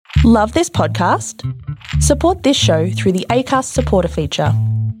Love this podcast? Support this show through the Acast supporter feature.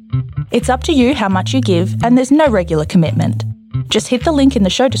 It's up to you how much you give, and there's no regular commitment. Just hit the link in the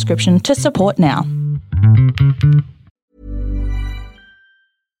show description to support now.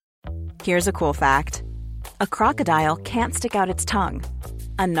 Here's a cool fact. A crocodile can't stick out its tongue.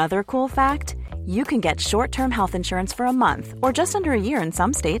 Another cool fact, you can get short-term health insurance for a month or just under a year in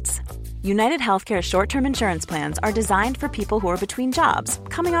some states. United Healthcare short-term insurance plans are designed for people who are between jobs,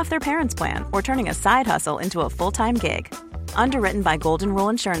 coming off their parents' plan, or turning a side hustle into a full-time gig. Underwritten by Golden Rule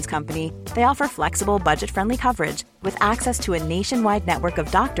Insurance Company, they offer flexible, budget-friendly coverage with access to a nationwide network of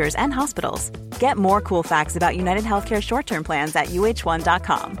doctors and hospitals. Get more cool facts about United Healthcare short-term plans at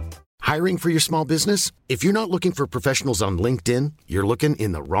uh1.com. Hiring for your small business? If you're not looking for professionals on LinkedIn, you're looking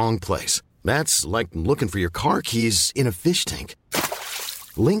in the wrong place. That's like looking for your car keys in a fish tank.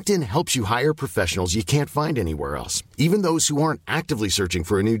 LinkedIn helps you hire professionals you can't find anywhere else, even those who aren't actively searching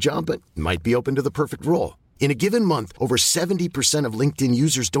for a new job but might be open to the perfect role. In a given month, over 70% of LinkedIn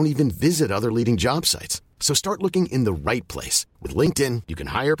users don't even visit other leading job sites. So start looking in the right place. With LinkedIn, you can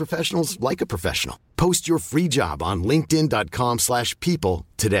hire professionals like a professional. Post your free job on linkedin.com/people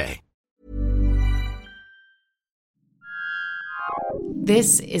today.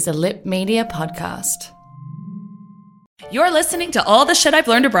 This is a Lip Media podcast. You're listening to All the Shit I've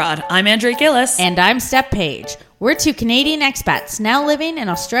Learned Abroad. I'm Andrea Gillis. And I'm Steph Page. We're two Canadian expats now living in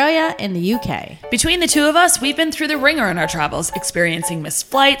Australia and the UK. Between the two of us, we've been through the ringer in our travels, experiencing missed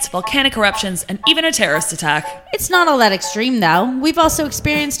flights, volcanic eruptions, and even a terrorist attack. It's not all that extreme, though. We've also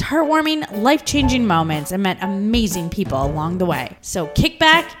experienced heartwarming, life-changing moments and met amazing people along the way. So kick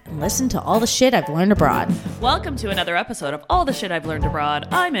back and listen to all the shit I've learned abroad. Welcome to another episode of All the Shit I've Learned Abroad.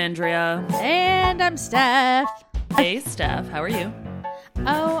 I'm Andrea. And I'm Steph. Hey, Steph. How are you?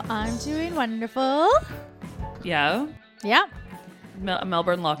 Oh, I'm doing wonderful. Yeah? Yeah.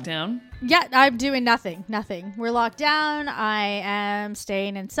 Melbourne lockdown? Yeah, I'm doing nothing. We're locked down. I am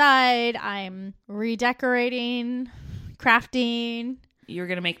staying inside. I'm redecorating, crafting. You're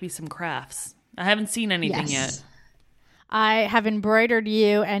going to make me some crafts. I haven't seen anything yet. I have embroidered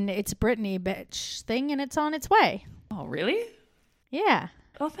you, and it's Brittany bitch thing, and it's on its way. Oh, really? Yeah.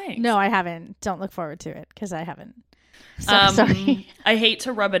 Oh, thanks. No, I haven't. Don't look forward to it, because I haven't. So sorry. I hate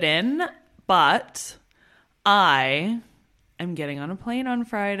to rub it in, but I am getting on a plane on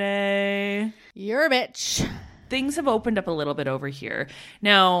Friday. You're a bitch. Things have opened up a little bit over here.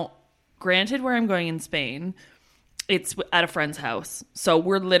 Now, granted, where I'm going in Spain, it's at a friend's house. So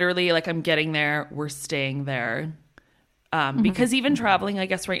we're literally, like, I'm getting there, we're staying there. Because even traveling, I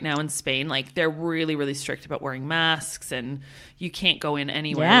guess, right now in Spain, like, they're really, really strict about wearing masks and you can't go in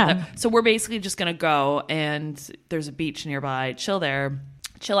anywhere. Yeah. So we're basically just going to go, and there's a beach nearby, chill there,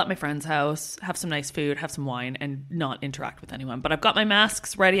 chill at my friend's house, have some nice food, have some wine, and not interact with anyone. But I've got my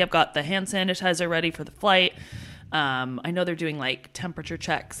masks ready. I've got the hand sanitizer ready for the flight. I know they're doing, like, temperature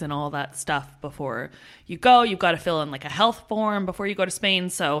checks and all that stuff before you go. You've got to fill in, like, a health form before you go to Spain.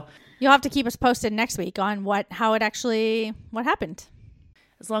 So you'll have to keep us posted next week on what happened.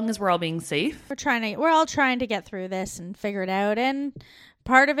 As long as we're all being safe. We're all trying to get through this and figure it out. And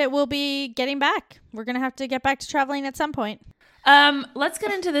part of it will be getting back. We're going to have to get back to traveling at some point. Let's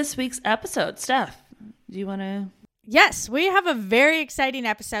get into this week's episode. Steph, do you want to? Yes, we have a very exciting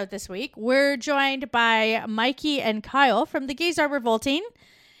episode this week. We're joined by Mikey and Kyle from The Gays Are Revolting.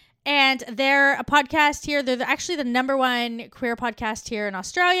 And they're a podcast here. They're actually the number one queer podcast here in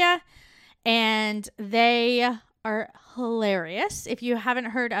Australia. And they are hilarious. If you haven't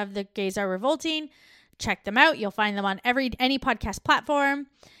heard of The Gays Are Revolting, check them out. You'll find them on any podcast platform.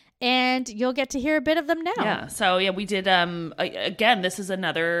 And you'll get to hear a bit of them now. Yeah. So, yeah, we did, again, this is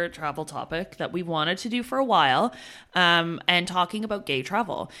another travel topic that we wanted to do for a while, and talking about gay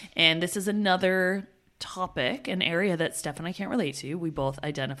travel. And this is another topic, an area that Steph and I can't relate to. We both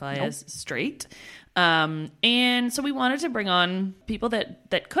identify as straight. And so we wanted to bring on people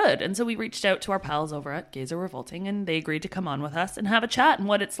that could. And so we reached out to our pals over at Gays Are Revolting, and they agreed to come on with us and have a chat and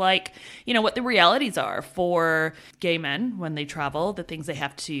what it's like, you know, what the realities are for gay men when they travel, the things they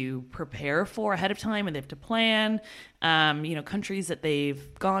have to prepare for ahead of time and they have to plan, you know, countries that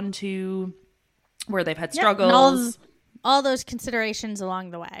they've gone to where they've had struggles. All those considerations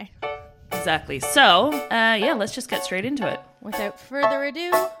along the way. Exactly. So, yeah, let's just get straight into it. Without further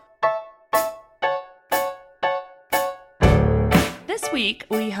ado. This week,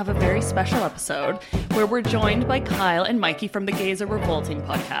 we have a very special episode where we're joined by Kyle and Mikey from the Gays Are Revolting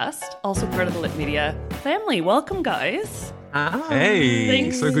podcast, also part of the Lip Media family. Welcome, guys. Hey,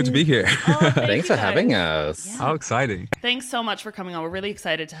 Thanks. so good to be here. Oh, Thanks you for having guys. us. Yeah. How exciting. Thanks so much for coming on. We're really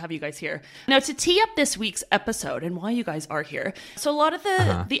excited to have you guys here. Now, to tee up this week's episode and why you guys are here. So a lot of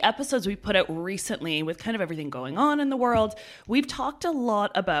the episodes we put out recently with kind of everything going on in the world, we've talked a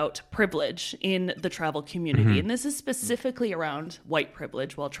lot about privilege in the travel community. And this is specifically around white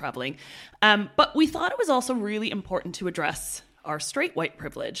privilege while traveling. But we thought it was also really important to address our straight white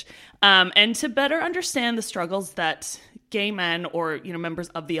privilege and to better understand the struggles that gay men or members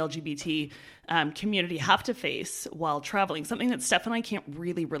of the LGBT community have to face while traveling, something that Steph and I can't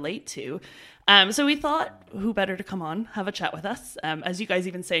really relate to. So we thought, who better to come on, have a chat with us? As you guys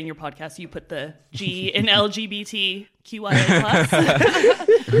even say in your podcast, you put the G in LGBTQIA+.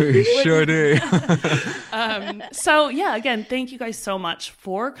 We sure do. So yeah, again, thank you guys so much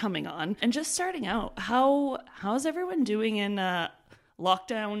for coming on. And just starting out, how's everyone doing in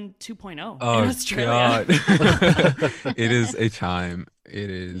lockdown 2.0 in Australia? God. It is a time. It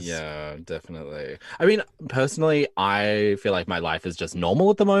is. Yeah, definitely. I mean, personally, I feel like my life is just normal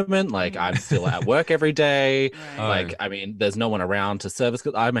at the moment. Like, I'm still at work every day. Right. Like, I mean, there's no one around to service.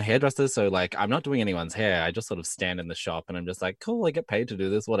 I'm a hairdresser, so like, I'm not doing anyone's hair. I just sort of stand in the shop and I'm just like, cool, I get paid to do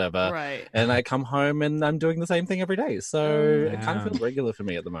this, whatever. Right. And I come home and I'm doing the same thing every day. So it kind of feels regular for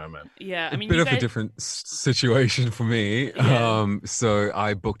me at the moment. Yeah, I mean, Bit you of guys, a different situation for me. Yeah. So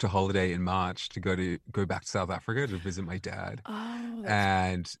I booked a holiday in March to go back to South Africa to visit my dad. Oh,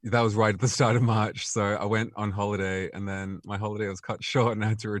 And that was right at the start of March. So I went on holiday and then my holiday was cut short and I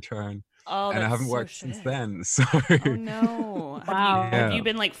had to return. And I haven't worked since then. So Oh no! Wow. Have you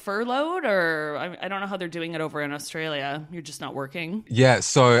been like furloughed, or I don't know how they're doing it over in Australia? You're just not working. yeah,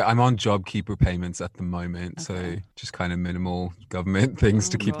 so I'm on JobKeeper payments at the moment. So Okay. just kind of minimal government things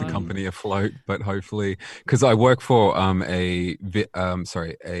to Oh, keep the God. company afloat. But hopefully, because I work for a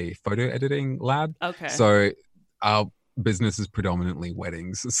photo editing lab. Okay. So our business is predominantly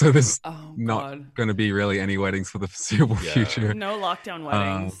weddings. So there's Oh not God! going to be really any weddings for the foreseeable Yeah. future. No lockdown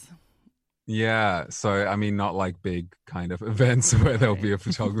weddings. Yeah. So, I mean, not like big kind of events where there'll be a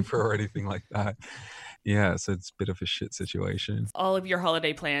photographer or anything like that. Yeah. So it's a bit of a shit situation. All of your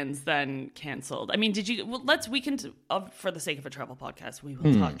holiday plans then canceled. I mean, did you? Well, for the sake of a travel podcast, we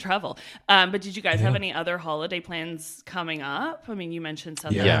will talk travel. But did you guys have any other holiday plans coming up? I mean, you mentioned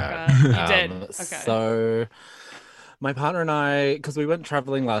South Yeah. Africa. You did. Okay. So my partner and I, because we went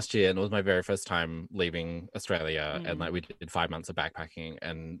traveling last year and it was my very first time leaving Australia, and like we did 5 months of backpacking,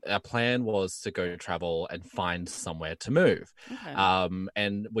 and our plan was to go travel and find somewhere to move. Okay.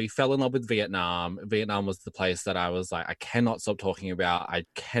 And we fell in love with Vietnam. Vietnam was the place that I was like, I cannot stop talking about. I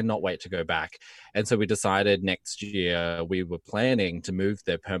cannot wait to go back. And so we decided next year we were planning to move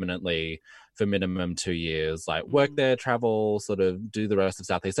there permanently for minimum 2 years, like work there, travel, sort of do the rest of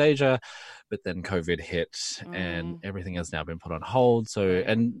Southeast Asia. But then COVID hit and everything has now been put on hold. So,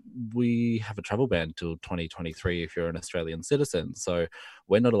 and we have a travel ban till 2023 if you're an Australian citizen. So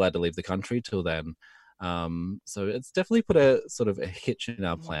we're not allowed to leave the country till then. So it's definitely put a sort of a hitch in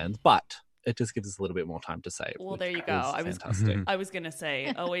our plans, but it just gives us a little bit more time to save. Well, which there you go. is fantastic. I was gonna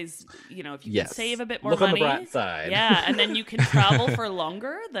say, always, if you can Yes. save a bit more Look money, on the bright side. yeah, and then you can travel for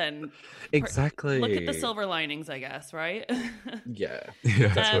longer. Then Exactly. look at the silver linings, I guess, right? Yeah.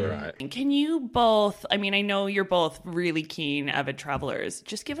 Yeah. That's right. Can you both? I mean, I know you're both really keen, avid travelers.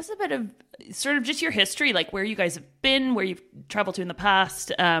 Just give us a bit of sort of just your history, like where you guys have been, where you've traveled to in the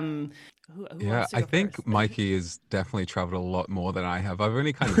past. Who Yeah, wants to I go think first? Mikey has definitely traveled a lot more than I have. I've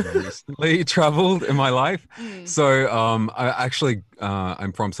only kind of recently traveled in my life. So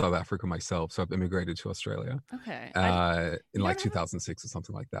I'm from South Africa myself. So I've immigrated to Australia Okay. in like don't have a- 2006 or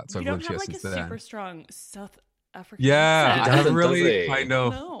something like that. So you I've don't lived have here like a since then. super strong South African Yeah, accent. I have a doesn't, really does he? kind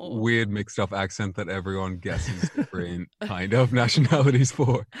of No. weird mixed up accent that everyone guesses different kind of nationalities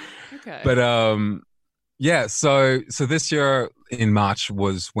for. Okay. But yeah, so this year in March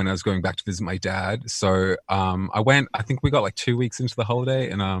was when I was going back to visit my dad. So I think we got like 2 weeks into the holiday,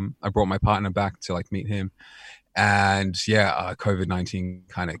 and I brought my partner back to like meet him. And yeah, COVID-19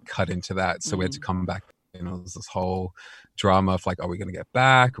 kind of cut into that. So we had to come back. You know, there's this whole drama of like, are we going to get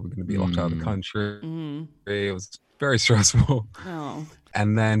back? Are we going to be locked out of the country? It was very stressful. Oh.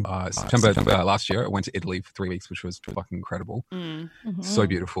 And then September last year, I went to Italy for 3 weeks, which was fucking incredible. So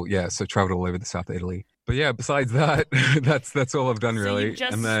beautiful. Yeah, so traveled all over the south of Italy. But yeah, besides that, that's all I've done So really. you've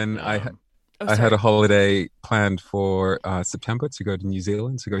just- And then I Oh, had sorry. a holiday planned for September to go to New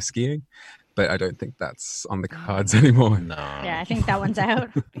Zealand to go skiing. but I don't think that's on the cards anymore. No. Yeah, I think that one's out.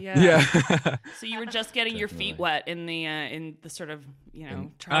 Yeah. So you were just getting your feet wet in the sort of, I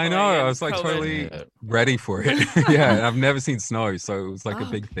traveling know. and I was like COVID. totally ready for it. Yeah, and I've never seen snow, so it was like a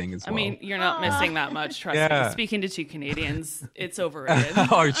big thing as well. I mean, you're not missing that much, trust Yeah. me. Speaking to two Canadians, it's overrated.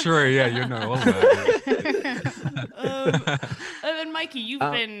 Oh, true. Yeah, you know all about it. And Mikey, you've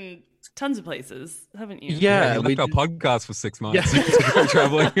been tons of places, haven't you? Yeah, you we left our did- podcast for 6 months to go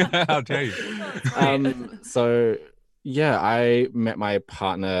traveling. How dare you? So yeah, I met my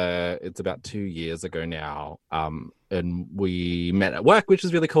partner, it's about 2 years ago now. And we met at work, which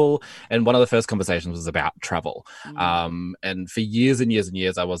is really cool. And one of the first conversations was about travel. And for years and years and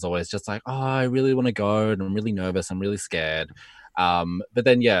years, I was always just like, oh, I really want to go, and I'm really nervous, I'm really scared. But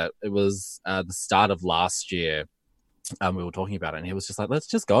then, yeah, it was the start of last year. We were talking about it, and he was just like, let's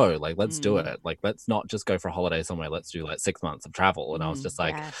just go, like, let's do it, like, let's not just go for a holiday somewhere, let's do like 6 months of travel. And I was just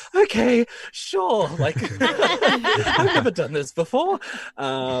like, okay, sure, like I've never done this before.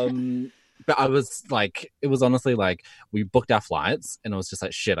 But I was like, it was honestly like, we booked our flights and it was just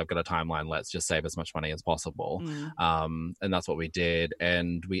like, shit, I've got a timeline, let's just save as much money as possible. And that's what we did,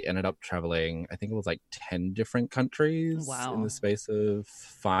 and we ended up traveling, I think it was like 10 different countries in the space of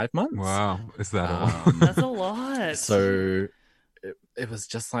 5 months. Wow, is that all? That's a lot. So it was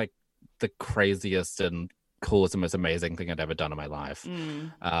just like the craziest and coolest and most amazing thing I'd ever done in my life.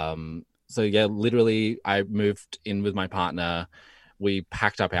 So yeah, literally I moved in with my partner. We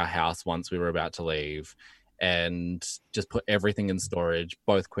packed up our house once we were about to leave and just put everything in storage,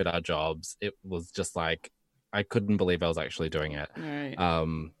 both quit our jobs. It was just like, I couldn't believe I was actually doing it. Right.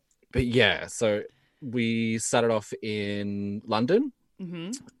 But yeah, so we started off in London.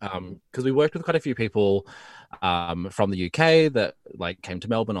 Because we worked with quite a few people from the UK that like came to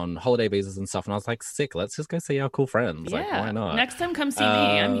Melbourne on holiday visas and stuff, and I was like, sick, let's just go see our cool friends. Like, why not? Next time come see me,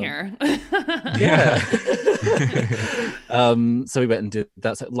 I'm here. Yeah. So we went and did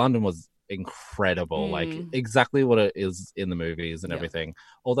that. So London was incredible, like exactly what it is in the movies and everything.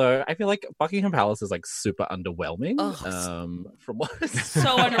 Although I feel like Buckingham Palace is like super underwhelming. From what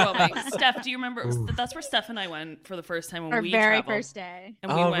So underwhelming. Steph, do you remember? That's where Steph and I went for the first time when Our we very traveled. first day.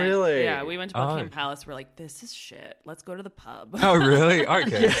 And we went, really? Yeah, we went to Buckingham Palace. We're like, this is shit. Let's go to the pub. Oh, really?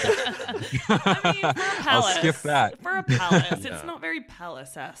 Okay. I mean, for a palace. I'll skip that. For a palace, it's not very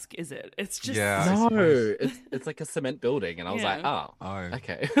palace-esque, is it? It's just no, it's like a cement building, and I was like, oh,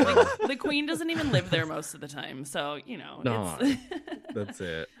 okay. the Queen doesn't even live there most of the time, so you know. No, that's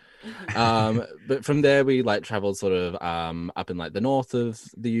it. But from there we like traveled sort of up in like the north of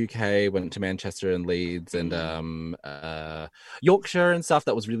the UK, went to Manchester and Leeds and Yorkshire and stuff.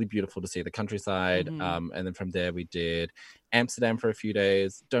 That was really beautiful to see the countryside. And then from there we did Amsterdam for a few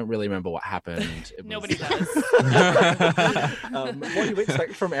days. Don't really remember what happened. Nobody does. What do you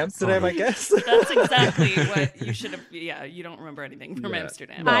expect from Amsterdam, I guess? That's exactly what you should have. Yeah, you don't remember anything from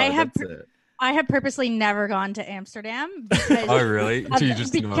Amsterdam. No, I have purposely never gone to Amsterdam. Because, Oh, really? Do you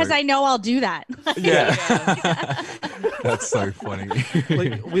just because know? I know I'll do that. Yeah. That's so funny.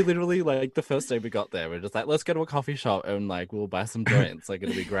 Like we literally like the first day we got there, we're just like, let's go to a coffee shop and like we'll buy some joints. Like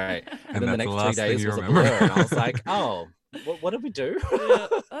it'll be great. And then the that's the next last 3 thing days you was a remember. blur, and I was like, oh, what did we do?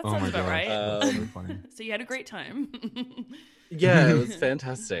 That Oh sounds my about gosh. right. That's so funny. So you had a great time. Yeah, it was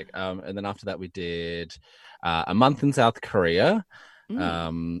fantastic. And then after that, we did a month in South Korea,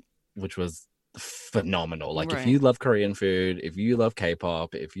 which was phenomenal. Like if you love Korean food, if you love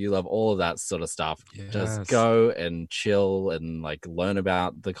K-pop, if you love all of that sort of stuff, just Yes. go and chill and like learn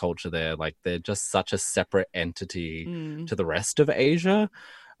about the culture there. Like they're just such a separate entity to the rest of Asia.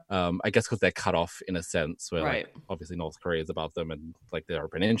 I guess because they're cut off in a sense where like obviously North Korea is above them and like they're a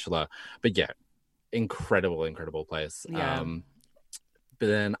peninsula. But yeah, incredible place. Yeah. But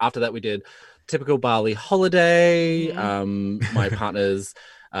then after that we did typical Bali holiday. My partner's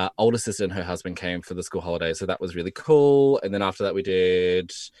older sister and her husband came for the school holiday, so that was really cool. And then after that we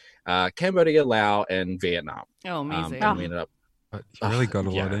did Cambodia, Laos and Vietnam. Oh, amazing. And we ended up But you really got a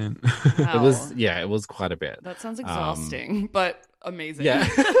lot in. it was quite a bit. That sounds exhausting, but amazing. Yeah.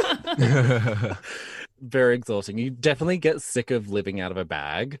 Very exhausting. You definitely get sick of living out of a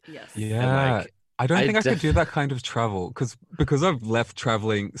bag. Yes. Yeah. like, I don't I think I could do that kind of travel because I've left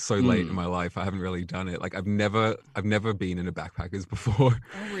traveling so late in my life. I haven't really done it. Like I've never been in a backpackers before.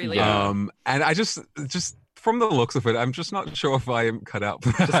 Oh, really? And I just from the looks of it, I'm just not sure if I am cut out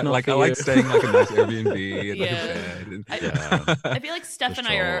for that. not Like for I like you. staying like a nice Airbnb and like Yeah. a bed. And, I feel like Steph For and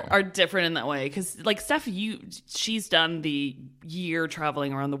I sure. are different in that way because, like, Steph, she's done the year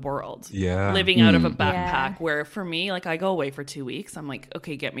traveling around the world, Yeah. living out of a Mm. backpack. Yeah. Where for me, like, I go away for 2 weeks. I'm like,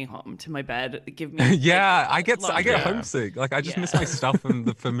 okay, get me home to my bed. Give me, Yeah, like, I get laundry. homesick. Like I just miss Yeah. my stuff and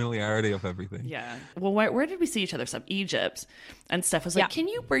the familiarity of everything. Yeah. Well, where did we see each other? Steph? Egypt. And Steph was like, Yeah. "Can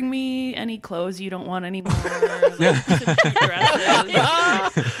you bring me any clothes you don't want anymore? Like, some cute dresses."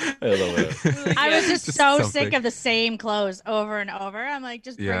 I love it. I was just Just so something. sick of the same clothes over and over. I'm like,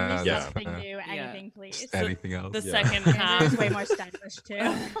 just bring Yeah, me that's something fair. new, anything, please. Just anything else. The Yeah. second Andrew's half, way more stylish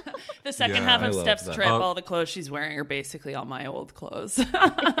too. the second Yeah, half I of love Steph's that. trip, Oh. all the clothes she's wearing are basically all my old clothes.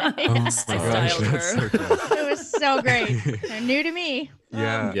 Oh my gosh, styled that's her. so cool. It was so great. They're new to me.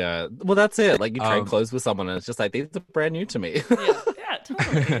 Yeah. Yeah. Well, that's it. Like you trade Um, clothes with someone and it's just like, these are brand new to me. Yeah,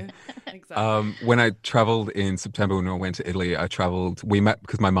 totally. Exactly. When I traveled in September when I went to Italy, we met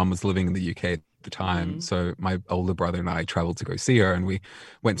because my mum was living in the UK at the time. Mhm. So my older brother and I traveled to go see her, and we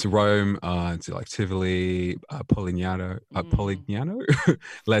went to Rome, to like Tivoli, Polignano,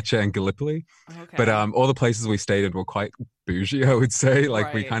 Lecce, and Gallipoli. Okay. But all the places we stayed in were quite bougie, I would say.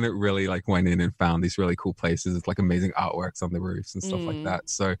 Like we Right. kind of really like went in and found these really cool places. It's like amazing artworks on the roofs and stuff like that.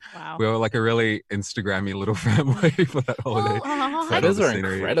 So Wow. we were like a really Instagrammy little family for that holiday. Well, Photos the are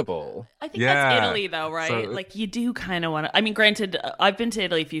scenery. incredible. I think Yeah. that's Italy, though, right? So- Like, you do kind of want to. I mean, granted, I've been to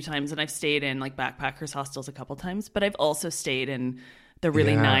Italy a few times, and I've stayed in like backpackers hostels a couple times, but I've also stayed in the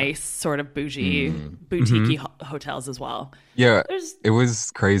really Yeah. nice sort of bougie, boutique hotels as well. Yeah, There's it was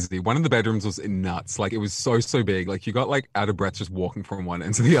crazy. One of the bedrooms was nuts. Like it was so big. Like you got like out of breath just walking from one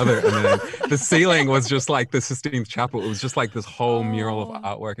end to the other. And then the ceiling was just like the Sistine Chapel. It was just like this whole mural of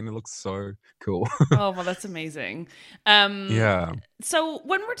artwork, and it looks so cool. oh well, that's amazing. Yeah. So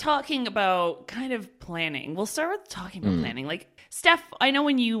when we're talking about kind of planning, we'll start with talking about planning. Like Steph, I know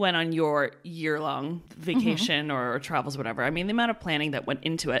when you went on your year-long vacation or travels, whatever. I mean, the amount of planning that went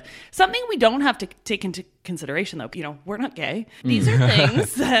into it. Something we don't have to take into consideration, though. You know, we're not gay. These are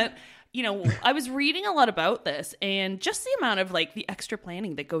things that. You know, I was reading a lot about this and just the amount of like the extra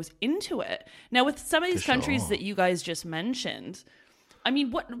planning that goes into it. Now, with some of these countries that you guys just mentioned, I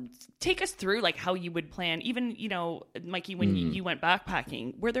mean, take us through like how you would plan, even, you know, Mikey, when you went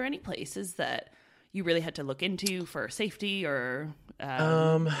backpacking, were there any places that you really had to look into for safety or, you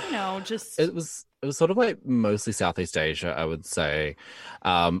know, just. It was sort of like mostly Southeast Asia, I would say.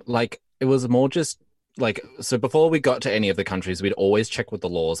 Like it was more just like, so before we got to any of the countries, we'd always check what the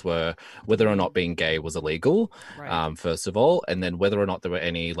laws were, whether or not being gay was illegal, Right. first of all, and then whether or not there were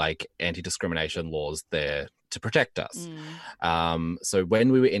any like anti-discrimination laws there to protect us. So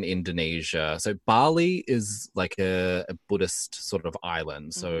when we were in Indonesia, so Bali is like a Buddhist sort of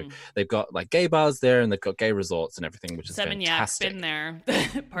island. So they've got like gay bars there and they've got gay resorts and everything, which is Seminyak, fantastic. been there.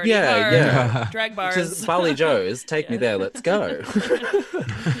 Party Yeah, bars, yeah. drag bars. Which is Bali Joe's, take me there, let's go.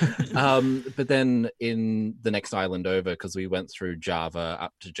 But then in the next island over, because we went through Java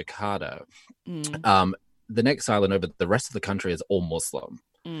up to Jakarta, the next island over, the rest of the country is all Muslim.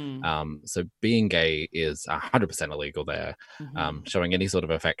 So being gay is 100% illegal there. Showing any sort of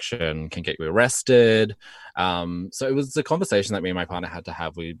affection can get you arrested. So it was a conversation that me and my partner had to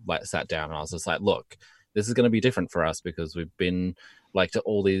have. We like sat down and I was just like, look, this is going to be different for us because we've been like to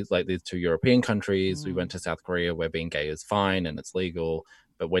all these two European countries. We went to South Korea where being gay is fine and it's legal.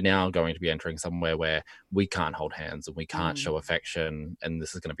 But we're now going to be entering somewhere where we can't hold hands and we can't show affection. And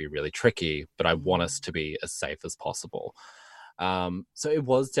this is going to be really tricky. But I want us to be as safe as possible. So it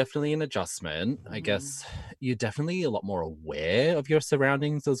was definitely an adjustment. I guess you're definitely a lot more aware of your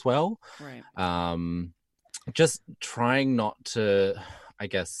surroundings as well. Right. Just trying not to, I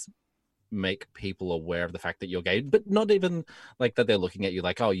guess, make people aware of the fact that you're gay, but not even like that they're looking at you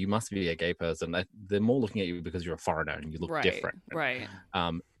like, oh, you must be a gay person. They're more looking at you because you're a foreigner and you look Right. different. Right.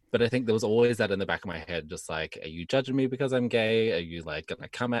 But I think there was always that in the back of my head, just like, are you judging me because I'm gay? Are you like gonna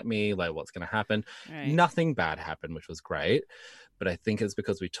come at me? Like, what's gonna happen? Right. Nothing bad happened, which was great. But I think it's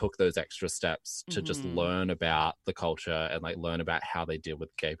because we took those extra steps to just learn about the culture and like learn about how they deal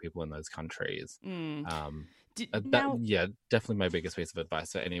with gay people in those countries. Yeah, definitely my biggest piece of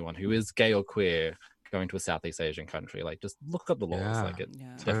advice for anyone who is gay or queer going to a Southeast Asian country, like just look up the laws. Yeah. Like it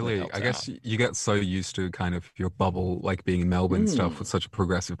definitely Totally. helps I guess out. you get so used to kind of your bubble, like being in Melbourne and stuff, with such a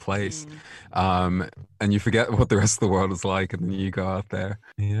progressive place. And you forget what the rest of the world is like, and then you go out there.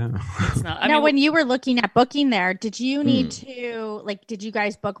 Yeah. It's not, I Now, mean, when you were looking at booking there, did you need to like? Did you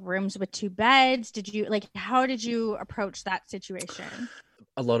guys book rooms with 2 beds? Did you like? How did you approach that situation?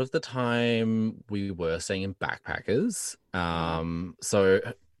 A lot of the time we were staying in backpackers. So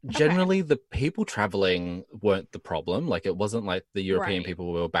generally the people traveling weren't the problem. Like, it wasn't like the European Right.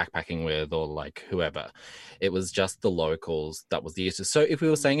 people we were backpacking with or like whoever. It was just the locals that was the issue. So if we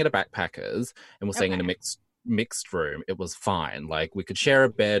were staying at a backpackers and we're staying in a mixed room, it was fine. Like, we could share a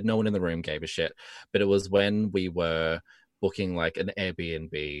bed, no one in the room gave a shit. But it was when we were booking like an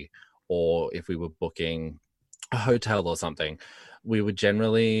Airbnb, or if we were booking a hotel or something, we would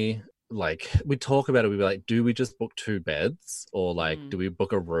generally, like, we'd talk about it. We'd be like, do we just book 2 beds, or like, do we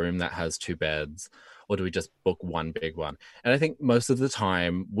book a room that has 2 beds, or do we just book one big one? And I think most of the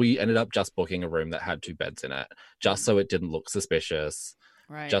time we ended up just booking a room that had 2 beds in it, just so it didn't look suspicious,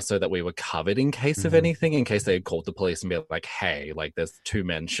 just so that we were covered in case of anything, in case they had called the police and be like, hey, like, there's 2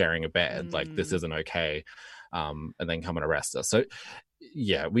 men sharing a bed, like, this isn't okay, and then come and arrest us. So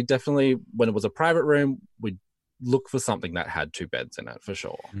yeah, we definitely, when it was a private room, we'd look for something that had 2 beds in it for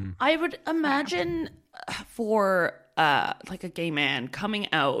sure. I would imagine for like a gay man,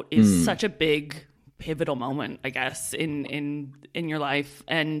 coming out is such a big pivotal moment, I guess, in your life,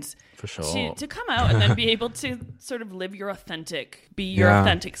 and for sure to come out and then be able to sort of live your authentic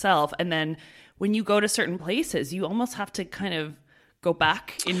self. And then when you go to certain places, you almost have to kind of go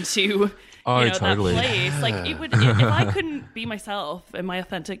back into totally. that place. Like, it would, if I couldn't be myself and my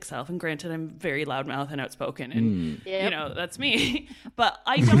authentic self, and granted I'm very loudmouth and outspoken and you know, that's me, but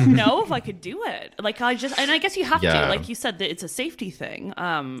I don't know if I could do it. Like, I guess you have to, like you said, that it's a safety thing,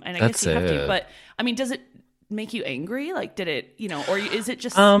 and I guess you have to, but I mean, does it make you angry? Like, did it, or is it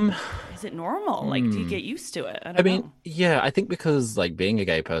just is it normal? Like, do you get used to it? I mean, yeah, I think because, like, being a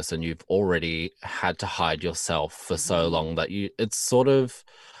gay person, you've already had to hide yourself for so long that it's sort of,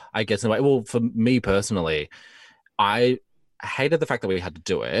 I guess, in a way, well, for me personally, I hated the fact that we had to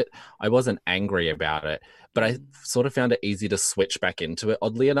do it. I wasn't angry about it, but I sort of found it easy to switch back into it,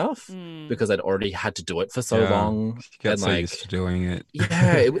 oddly enough, because I'd already had to do it for so long. You get and so like, used to doing it.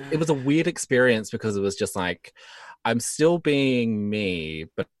 Yeah, it was a weird experience, because it was just like, I'm still being me,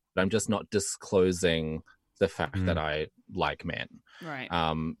 but I'm just not disclosing the fact that I like men. Right.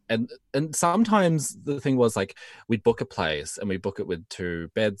 And sometimes the thing was, like, we'd book a place and we book it with 2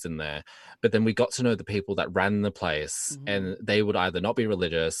 beds in there, but then we got to know the people that ran the place, and they would either not be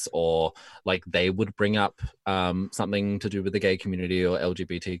religious, or like they would bring up something to do with the gay community or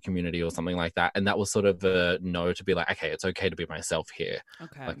LGBT community or something like that, and that was sort of a no, to be like, okay, it's okay to be myself here.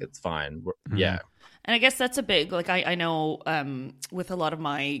 Okay. Like, it's fine. Yeah. And I guess that's a big, like, I know with a lot of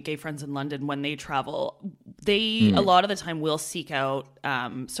my gay friends in London, when they travel, they a lot of the time will seek out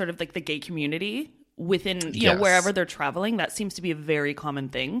sort of like the gay community within, you know, wherever they're traveling. That seems to be a very common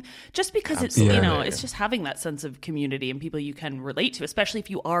thing, just because it's, it's just having that sense of community and people you can relate to, especially if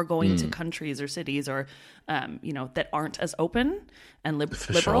you are going to countries or cities or, that aren't as open and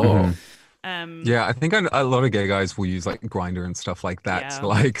liberal. Sure. Yeah, I think a lot of gay guys will use like Grindr and stuff like that to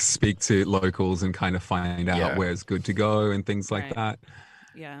like speak to locals and kind of find out where it's good to go and things like that.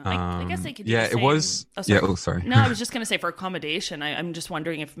 Yeah, I guess they could do yeah, the same. it was. Oh, sorry. Yeah, oh, sorry. No, I was just going to say, for accommodation, I'm just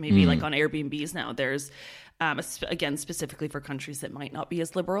wondering if maybe like on Airbnbs now, there's, again, specifically for countries that might not be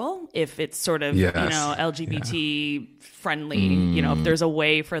as liberal, if it's sort of, LGBT friendly, if there's a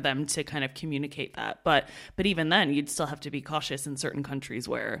way for them to kind of communicate that. But even then, you'd still have to be cautious in certain countries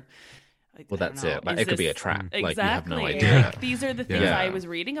where... Well, that's it. Like, it could be a trap. Exactly. Like, you have no idea. Like, these are the things I was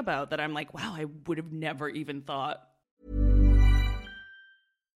reading about that I'm like, wow, I would have never even thought.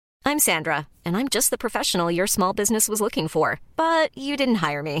 I'm Sandra, and I'm just the professional your small business was looking for. But you didn't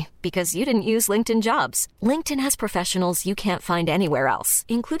hire me because you didn't use LinkedIn Jobs. LinkedIn has professionals you can't find anywhere else,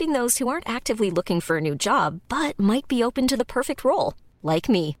 including those who aren't actively looking for a new job, but might be open to the perfect role, like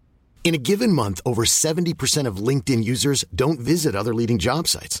me. In a given month, over 70% of LinkedIn users don't visit other leading job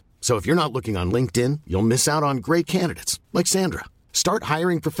sites. So if you're not looking on LinkedIn, you'll miss out on great candidates like Sandra. Start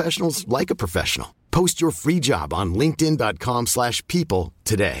hiring professionals like a professional. Post your free job on linkedin.com/people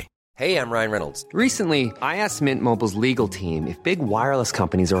today. Hey, I'm Ryan Reynolds. Recently, I asked Mint Mobile's legal team if big wireless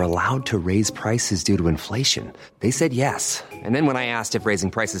companies are allowed to raise prices due to inflation. They said yes. And then when I asked if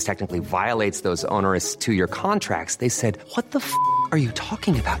raising prices technically violates those onerous 2-year contracts, they said, what the f*** are you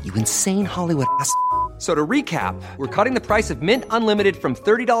talking about, you insane Hollywood ass f- So to recap, we're cutting the price of Mint Unlimited from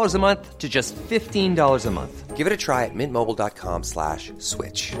 $30 a month to just $15 a month. Give it a try at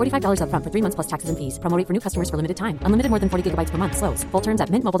mintmobile.com/switch. $45 up front for 3 months plus taxes and fees. Promo rate for new customers for limited time. Unlimited more than 40 gigabytes per month. Slows full terms at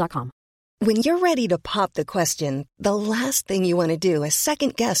mintmobile.com. When you're ready to pop the question, the last thing you want to do is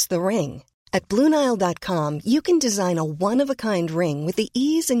second-guess the ring. At BlueNile.com, you can design a one-of-a-kind ring with the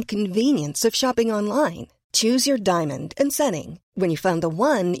ease and convenience of shopping online. Choose your diamond and setting. When you find the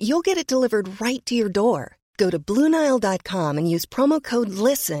one, you'll get it delivered right to your door. Go to BlueNile.com and use promo code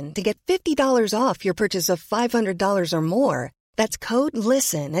LISTEN to get $50 off your purchase of $500 or more. That's code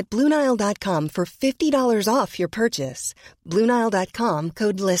LISTEN at BlueNile.com for $50 off your purchase. BlueNile.com,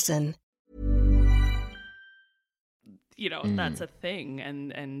 code LISTEN. You know, that's a thing.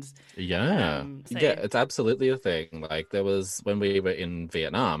 And yeah, it's absolutely a thing. Like, there was, when we were in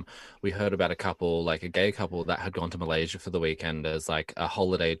Vietnam, we heard about a couple, like a gay couple that had gone to Malaysia for the weekend as like a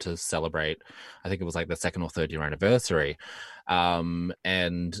holiday to celebrate, I think it was like the 2nd or 3rd year anniversary.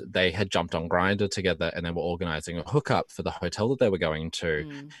 And they had jumped on Grindr together, and they were organizing a hookup for the hotel that they were going to.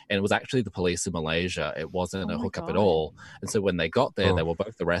 And it was actually the police in Malaysia. It wasn't a hookup at all. And so when they got there, they were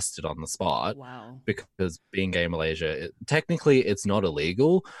both arrested on the spot. Wow. Because being gay in Malaysia, technically it's not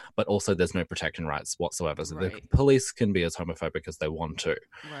illegal, but also there's no protection rights whatsoever. So the police can be as homophobic as they want to.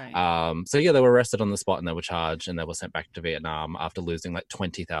 Right. So yeah, they were arrested on the spot, and they were charged, and they were sent back to Vietnam after losing like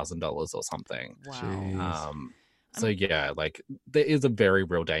 $20,000 or something. Wow. So yeah, like there is a very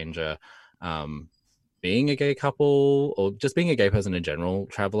real danger being a gay couple, or just being a gay person in general,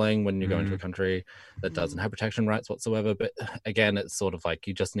 traveling when you're going to a country that doesn't have protection rights whatsoever. But again, it's sort of like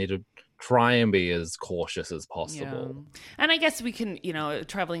you just need to try and be as cautious as possible. Yeah. And I guess we can, you know,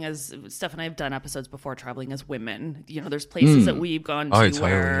 traveling as Steph and I have done episodes before, traveling as women, you know, there's places that we've gone to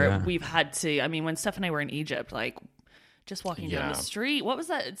where we've had to, I mean, when Steph and I were in Egypt, like, just walking down the street. What was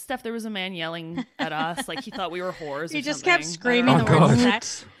that, Steph? There was a man yelling at us like he thought we were whores. He just kept screaming the word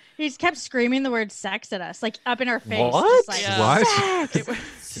sex. He just kept screaming the word sex at us, like up in our face. What? Like, What?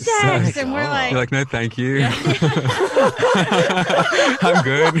 Sex. And we're like... You're like, no, thank you. I'm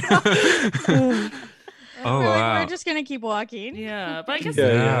good. Oh, wow. We're just going to keep walking. Yeah. But I guess,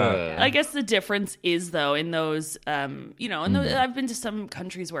 I guess the difference is, though, in those, you know, and I've been to some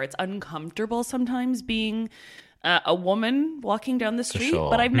countries where it's uncomfortable sometimes being a woman walking down the street,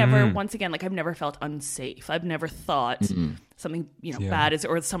 but I've never, once again, like I've never felt unsafe. I've never thought something, you know, bad is,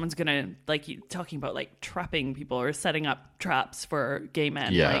 or someone's gonna, like, you talking about like trapping people or setting up traps for gay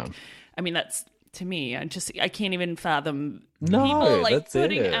men. Yeah. Like, I mean, that's, to me, I can't even fathom people like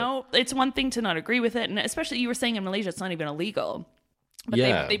putting out. It's one thing to not agree with it, and especially you were saying in Malaysia, it's not even illegal, but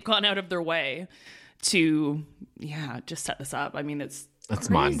they've gone out of their way to just set this up. I mean, that's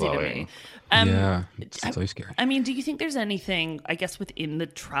mind-blowing. It's so scary. I mean, do you think there's anything, I guess, within the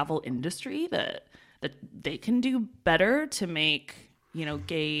travel industry that they can do better to make, you know,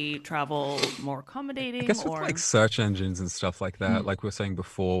 gay travel more accommodating? I guess with like search engines and stuff like that, like we were saying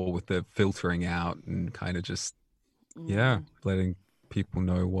before, with the filtering out and kind of just letting people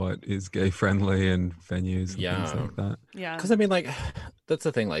know what is gay friendly and venues and things like that. Yeah, because I mean, like, that's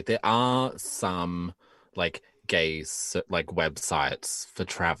the thing. Like, there are some like gay like websites for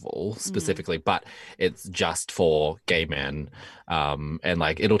travel specifically, but it's just for gay men, and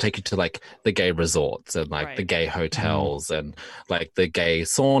like it'll take you to like the gay resorts and like the gay hotels and like the gay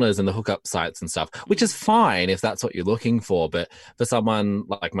saunas and the hookup sites and stuff, which is fine if that's what you're looking for. But for someone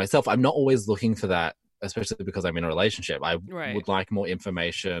like myself, I'm not always looking for that, especially because I'm in a relationship. I would like more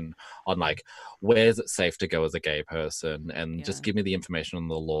information on like, where is it safe to go as a gay person, and just give me the information on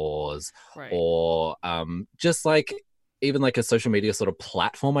the laws, or just like even like a social media sort of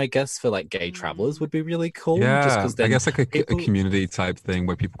platform, I guess, for like gay travelers would be really cool. Yeah, just 'cause then I guess like a community type thing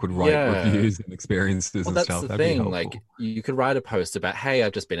where people could write reviews and experiences and that's stuff. The That'd thing. be Like, you could write a post about, hey,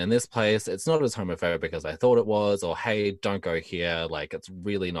 I've just been in this place. It's not as homophobic as I thought it was, or hey, don't go here. Like, it's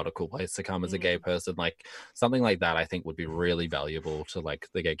really not a cool place to come as a gay person. Like, something like that, I think would be really valuable to like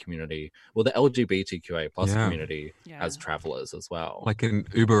the gay community, well, the LGBTQA plus community as travelers as well. Like an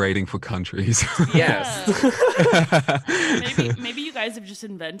Uber rating for countries. Yes. Maybe you guys have just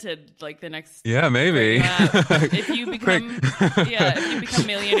invented like the next. Yeah, maybe. If you become, if you become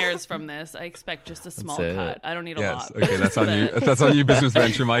millionaires from this, I expect just a small cut. I don't need a lot. Okay, that's our new. That's our new business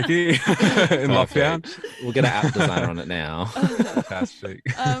venture, Mikey. In lockdown, we'll get an app designer on it now. Fantastic.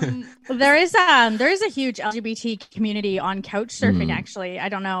 There is a huge LGBT community on Couchsurfing. Actually, I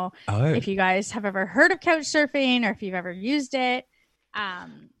don't know if you guys have ever heard of Couchsurfing or if you've ever used it.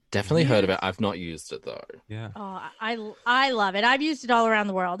 Definitely heard of it. I've not used it though. Yeah. Oh, I love it. I've used it all around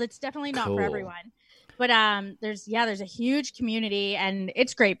the world. It's definitely not for everyone. But there's a huge community, and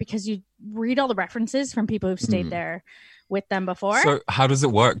it's great because you read all the references from people who've stayed there with them before. So how does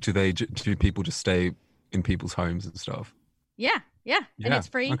it work? Do people just stay in people's homes and stuff? Yeah. Yeah, and Yeah, it's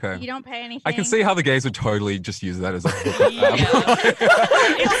free. okay. You don't pay anything. I can see how the gays would totally just use that as a hookup app.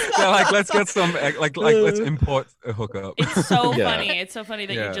 They're like, let's get some, let's import a hookup. It's so Yeah. funny. It's so funny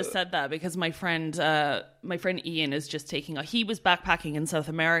that you just said that because my friend Ian is just he was backpacking in South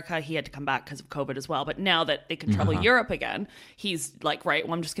America. He had to come back because of COVID as well. But now that they can travel Europe again, he's like, right,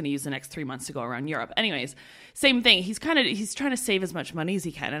 well, I'm just going to use the next 3 months to go around Europe. Anyways, same thing. He's trying to save as much money as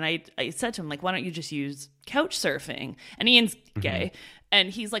he can. And I said to him, like, why don't you just use couch surfing? And Ian's gay. And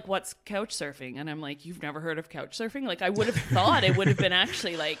he's like, what's couch surfing? And I'm like, you've never heard of couch surfing? Like, I would have thought it would have been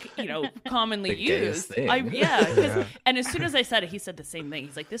actually like, commonly The gayest used. thing. And as soon as I said it, he said the same thing.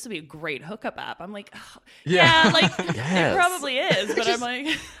 He's like, this would be a great hookup app. I'm like, Yeah. it Yes. probably is. But I'm like,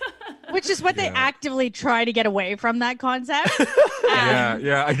 Which is what they actively try to get away from that concept.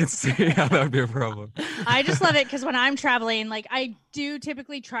 Yeah, I can see how that would be a problem. I just love it because when I'm traveling, like I do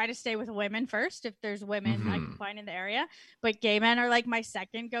typically try to stay with women first if there's women I can find in the area. But gay men are like my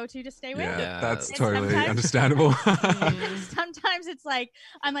second go-to to stay with. Yeah, that's And totally sometimes- understandable. Sometimes it's like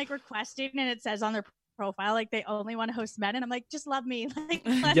I'm like requesting and it says on their profile like they only want to host men, and I'm like, just love me. Like, let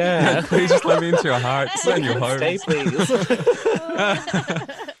me- Yeah. Please just let me into your hearts and your home. Stay, please.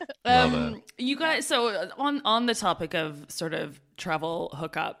 Love it. you guys, so on the topic of sort of travel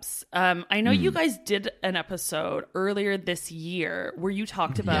hookups, I know you guys did an episode earlier this year where you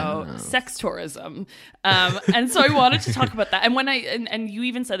talked about sex tourism, and so I wanted to talk about that. And when and you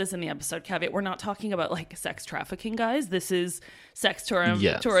even said this in the episode, caveat, we're not talking about like sex trafficking, guys. This is sex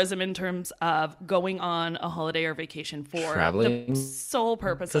tourism in terms of going on a holiday or vacation for Traveling the sole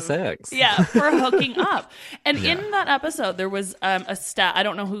purpose for of sex. for hooking up. And in that episode, there was a stat. I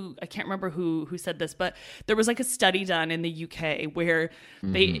don't know I can't remember who said this, but there was like a study done in the UK where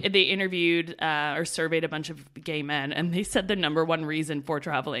they interviewed or surveyed a bunch of gay men, and they said the number one reason for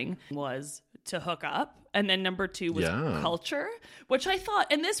traveling was to hook up. And then number two was culture, which I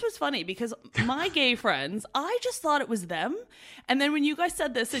thought, and this was funny because my gay friends, I just thought it was them. And then when you guys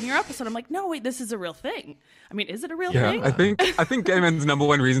said this in your episode, I'm like, no, wait, this is a real thing. I mean, is it a real thing? I think gay men's number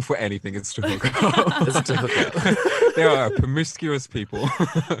one reason for anything is to hook up. They are promiscuous people.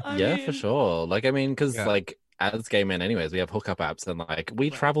 For sure. Like, I mean, because like as gay men anyways, we have hookup apps, and like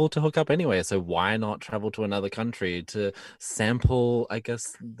we travel to hook up anyway, so why not travel to another country to sample, I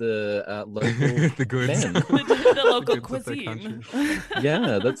guess, the local the goods, men. the local goods of their cuisine.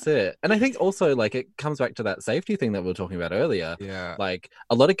 Yeah, that's it. And I think also like it comes back to that safety thing that we were talking about earlier. Yeah, like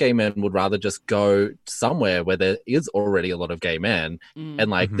a lot of gay men would rather just go somewhere where there is already a lot of gay men,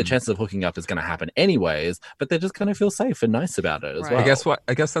 and like the chances of hooking up is going to happen anyways, but they're just going to feel safe and nice about it as well.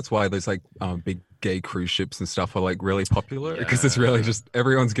 I guess that's why there's like big gay cruise ships and stuff are like really popular, because it's really just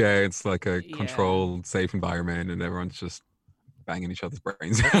everyone's gay. It's like a controlled, safe environment, and everyone's just banging each other's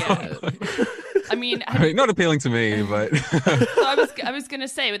brains out. I mean, not appealing to me, but so I was gonna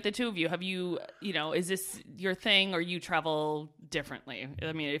say, with the two of you, have you is this your thing, or you travel differently?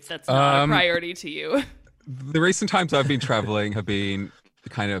 I mean, if that's not a priority to you. The recent times I've been traveling have been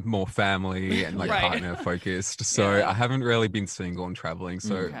kind of more family and like partner focused, so I haven't really been single and traveling,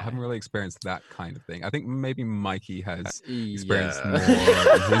 so I haven't really experienced that kind of thing. I think maybe Mikey has experienced more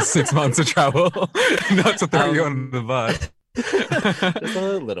in his 6 months of travel. Not to throw you on the bus. Just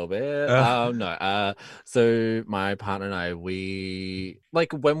a little bit. So my partner and I, we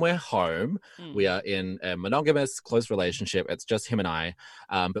like when we're home, we are in a monogamous close relationship. It's just him and I.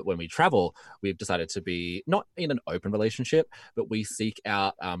 But when we travel, we've decided to be not in an open relationship, but we seek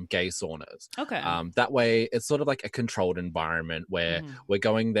out gay saunas. Okay. That way it's sort of like a controlled environment where we're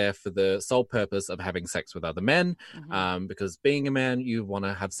going there for the sole purpose of having sex with other men. Because being a man, you want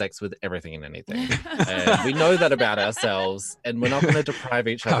to have sex with everything and anything. And we know that about ourselves, and we're not going to deprive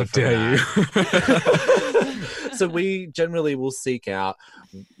each other from that. So we generally will seek out,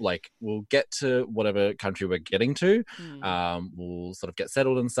 like, we'll get to whatever country we're getting to. We'll sort of get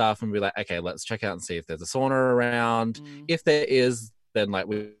settled and stuff, and be like, okay, let's check out and see if there's a sauna around. If there is, then like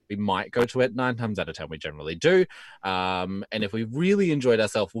we might go to it. 9 times out of 10 we generally do, and if we really enjoyed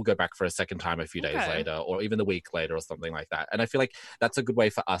ourselves, we'll go back for a second time a few days later, or even a week later, or something like that. And I feel like that's a good way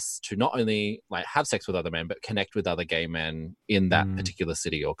for us to not only like have sex with other men, but connect with other gay men in that particular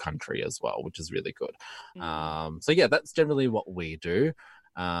city or country as well, which is really good. So yeah, that's generally what we do.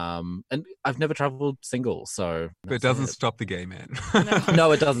 And I've never traveled single, so but it doesn't stop the gay man.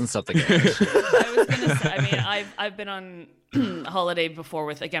 No, it doesn't stop the gay man. I was gonna say, I mean, I've been on holiday before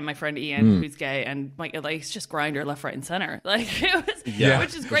with, again, my friend Ian, who's gay, and like it's just Grindr left, right, and center. Like it was,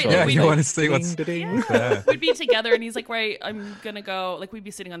 which is great. Yeah, we'd, you want to see what's there. We'd be together, and he's like, right, I'm gonna go. Like we'd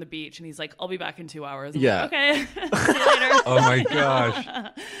be sitting on the beach, and he's like, I'll be back in 2 hours. I'm like, okay, see you later. Oh my gosh,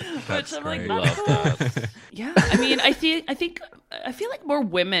 Which I'm great. like, that's cool. Yeah, I mean, I think I feel like more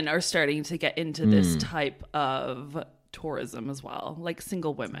women are starting to get into this type of tourism as well, like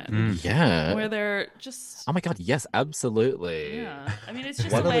single women. Yeah. Where they're just... Oh my God, yes, absolutely. Yeah. I mean, it's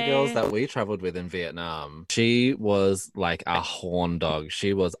just one a of the way... girls that we traveled with in Vietnam, she was like a horn dog.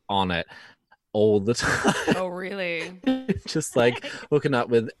 She was on it all the time. Oh, really? Just like hooking up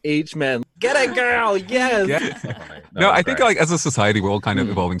with each man. Get it, girl! Yes! Yeah. No, I think like as a society, we're all kind of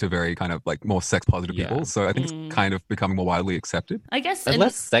evolving to very kind of like more sex positive people. So I think it's kind of becoming more widely accepted. I guess... And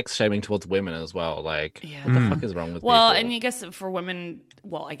less sex shaming towards women as well. Like, what the fuck is wrong with people? And I guess for women,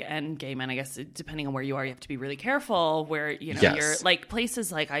 and gay men, I guess depending on where you are, you have to be really careful where, you know, you're like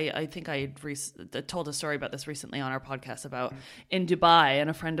places like, I think I told a story about this recently on our podcast about in Dubai, and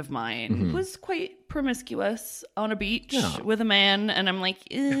a friend of mine was quite promiscuous on a beach with a man. And I'm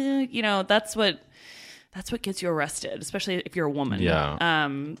like, you know, that's what gets you arrested, especially if you're a woman. Yeah.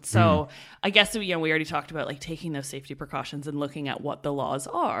 So I guess, you know, we already talked about like taking those safety precautions and looking at what the laws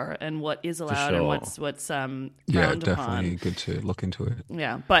are and what is allowed and what's frowned definitely upon. good to look into it.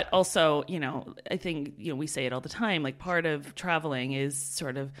 Yeah. But also, you know, I think, you know, we say it all the time, like part of traveling is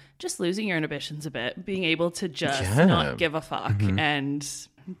sort of just losing your inhibitions a bit, being able to just not give a fuck and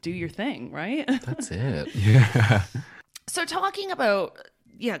do your thing, right? That's it. Yeah. So talking about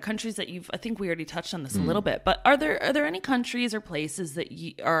countries that I think we already touched on this a little bit, but are there any countries or places that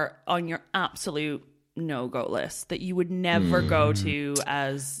you are on your absolute no-go list that you would never go to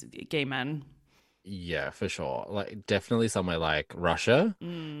as gay men? Yeah, for sure. Like definitely somewhere like Russia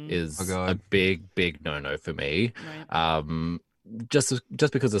is a big no-no for me. Right. Just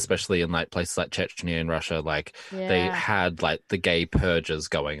because especially in like places like Chechnya in Russia, like they had like the gay purges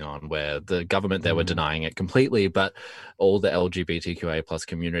going on where the government there were denying it completely, but all the LGBTQA plus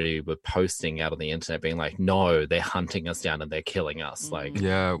community were posting out on the internet being like, no, they're hunting us down and they're killing us. Like,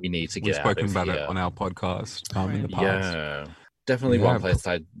 we need to get out of here. We've spoken about it on our podcast in the past. Yeah, definitely one place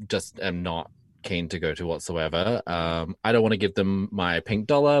I just am not keen to go to whatsoever. I don't want to give them my pink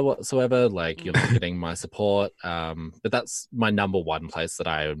dollar whatsoever. Like, you're not getting my support. But that's my number one place that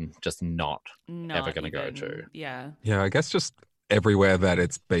I'm just not ever going to go to. Yeah. Yeah, I guess just everywhere that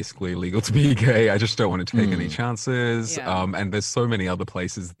it's basically legal to be gay. I just don't want to take any chances. Yeah. And there's so many other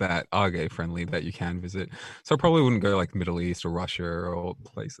places that are gay friendly that you can visit. So I probably wouldn't go like Middle East or Russia or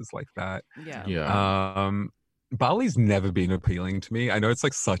places like that. Yeah. Bali's never been appealing to me. I know it's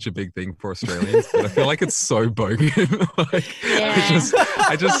like such a big thing for Australians, but I feel like it's so bogan.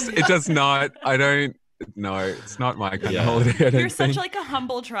 It does not. I don't know. It's not my kind of holiday. You're such like a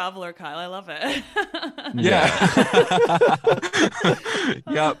humble traveler, Kyle. I love it.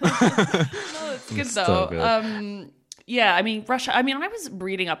 Yep. No, it's good though. So good. I mean, Russia. I mean, I was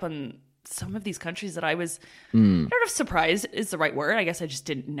reading up on some of these countries that I was, I don't know if surprised is the right word. I guess I just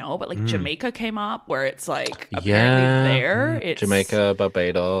didn't know. But like Jamaica came up where it's like apparently there. It's Jamaica,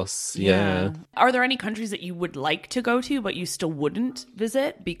 Barbados. Yeah. Are there any countries that you would like to go to but you still wouldn't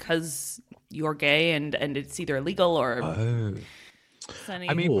visit because you're gay and it's either illegal or...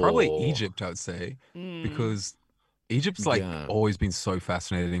 I mean, probably Egypt, I would say, because Egypt's like always been so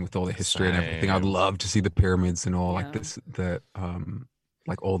fascinating with all the history and everything. I'd love to see the pyramids and all like this,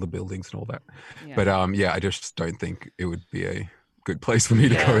 like all the buildings and all that. Yeah. But I just don't think it would be a good place for me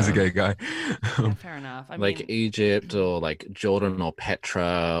to go as a gay guy. Fair enough. I like mean, Egypt or like Jordan or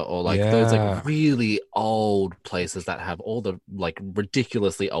Petra or like those like really old places that have all the like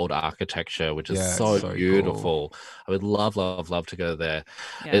ridiculously old architecture, which is so beautiful. Cool. I would love to go there.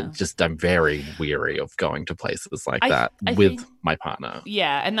 It just, I'm very weary of going to places like that with my partner.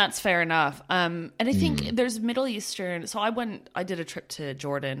 Yeah, and that's fair enough. And I think there's Middle Eastern. So I did a trip to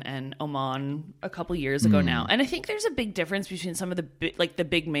Jordan and Oman a couple years ago now, and I think there's a big difference between some of the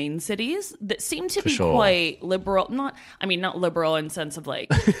big main cities that seem to be quite liberal. Not liberal in sense of like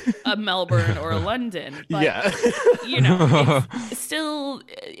a Melbourne or a London, but you know, it's still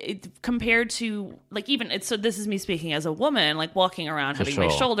compared to like even so this is me speaking as a woman, like walking around having my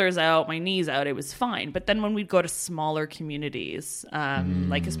shoulders out, my knees out, it was fine. But then when we'd go to smaller communities,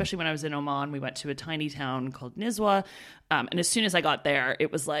 like especially when I was in Oman, we went to a tiny town called Nizwa, and as soon as I got there, it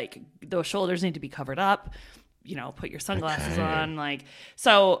was like those shoulders need to be covered up. You know, put your sunglasses on, like,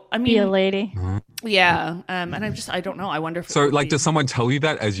 so, I mean... Be a lady. Yeah, and I don't know, I wonder if... So, like, does someone tell you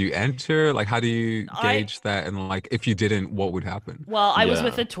that as you enter? Like, how do you gauge that? And, like, if you didn't, what would happen? Well, I was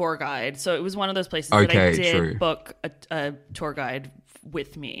with a tour guide, so it was one of those places that I did book a tour guide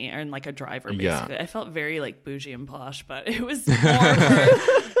with me, and, like, a driver, basically. I felt very, like, bougie and posh, but it was more for...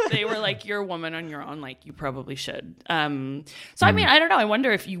 They were like, you're a woman on your own, like, you probably should. So, I mean, I don't know. I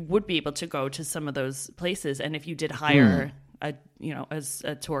wonder if you would be able to go to some of those places, and if you did hire as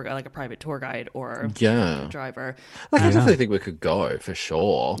a tour guide, like a private tour guide or Yeah. driver. Like, I definitely think we could go for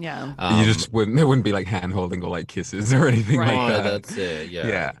sure. Yeah. You just wouldn't. There wouldn't be like hand holding or like kisses or anything Right. like that. That's it. Yeah.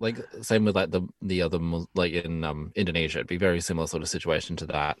 Yeah. Like same with like the other like in Indonesia, it'd be very similar sort of situation to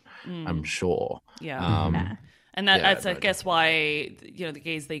that. I'm sure. Yeah. And that's, I but- guess, why, the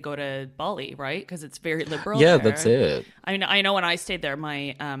gays, they go to Bali, right? Because it's very liberal Yeah, there. that's it. I mean, I know when I stayed there,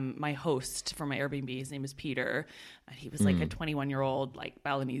 my host for my Airbnb, his name is Peter, and he was like a 21-year-old, like,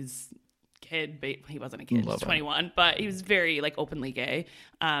 Balinese kid. But he wasn't a kid, he was 21, but he was very, like, openly gay.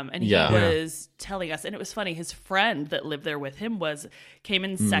 And he was telling us, and it was funny, his friend that lived there with him came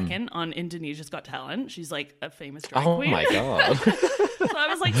in second on Indonesia's Got Talent. She's, like, a famous drag queen. Oh, my God. So I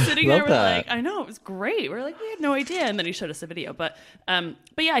was like sitting Love there with that. like, I know, it was great. We're like, we had no idea. And then he showed us a video. But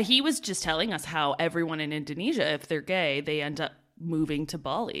yeah, he was just telling us how everyone in Indonesia, if they're gay, they end up moving to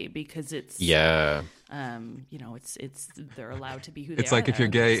Bali because it's it's they're allowed to be who they are. It's like if you're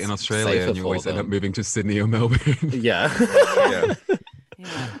gay in Australia safer and you always for end up them. moving to Sydney or Melbourne. Yeah. Yeah.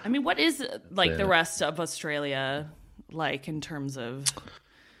 Yeah. I mean, what is like the rest of Australia like in terms of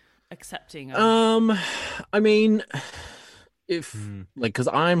accepting of I mean, if like, because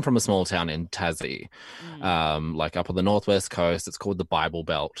I'm from a small town in Tassie, like up on the northwest coast, it's called the Bible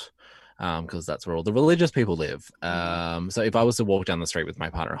Belt, because that's where all the religious people live. So if I was to walk down the street with my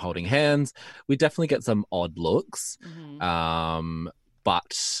partner holding hands, we definitely get some odd looks.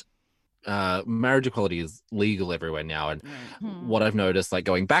 But marriage equality is legal everywhere now, and what I've noticed, like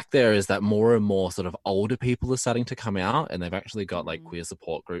going back there, is that more and more sort of older people are starting to come out, and they've actually got like queer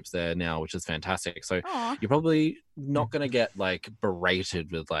support groups there now, which is fantastic. So you're probably not going to get like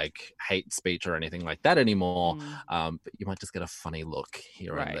berated with like hate speech or anything like that anymore, but you might just get a funny look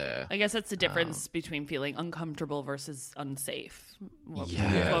here and there. I guess that's the difference between feeling uncomfortable versus unsafe. What we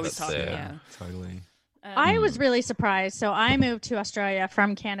that's talking, it. yeah. Totally. I was really surprised. So I moved to Australia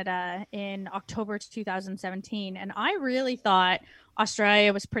from Canada in October 2017, and I really thought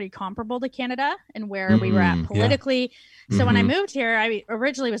Australia was pretty comparable to Canada and where we were at politically. So when I moved here, I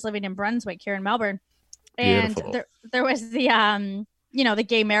originally was living in Brunswick here in Melbourne, and there was the the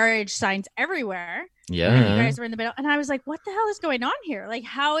gay marriage signs everywhere. Yeah, and you guys were in the middle, and I was like, "What the hell is going on here? Like,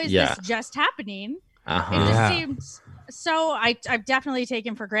 how is this just happening?" It just seems so. I've definitely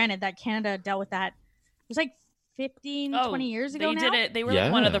taken for granted that Canada dealt with that. It was like 20 years ago they now. did it. They were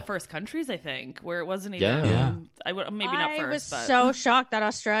like one of the first countries, I think, where it wasn't even. I would maybe not first. I was but. so shocked that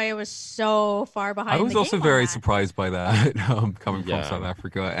Australia was so far behind. I was the also game very on that. surprised by that, coming from South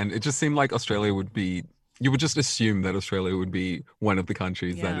Africa, and it just seemed like Australia would be. You would just assume that Australia would be one of the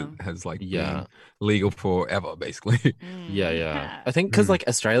countries that it has like been legal forever, basically. Yeah. I think because like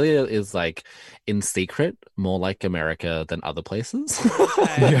Australia is like in secret more like America than other places.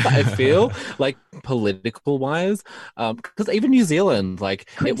 I feel like political wise, because even New Zealand, like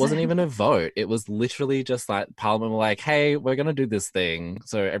it wasn't even a vote. It was literally just like Parliament were like, "Hey, we're gonna do this thing,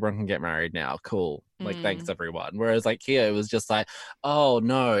 so everyone can get married now." Cool. Like, thanks everyone. Whereas like here, it was just like, oh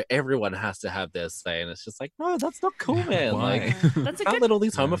no, everyone has to have their say, and it's just like, no, that's not cool, man. Like, That's a can't good. let all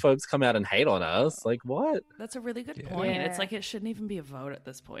these homophobes come out and hate on us. Like, what? That's a really good point. Yeah. It's like it shouldn't even be a vote at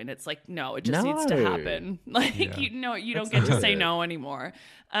this point. It's like no, it just needs to happen. Like you don't get to say no anymore.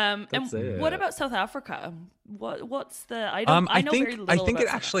 And what about South Africa? What's the? I know very little. I think about it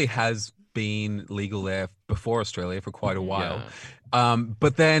South actually has been legal there before Australia for quite a while.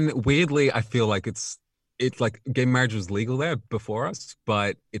 But then weirdly, I feel like it's like gay marriage was legal there before us,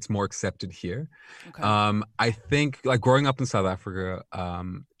 but it's more accepted here. Okay. I think like growing up in South Africa,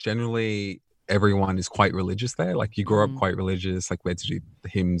 generally everyone is quite religious there. Like you grow up quite religious, like we had to do the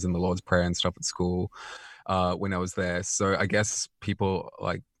hymns and the Lord's Prayer and stuff at school when I was there. So I guess people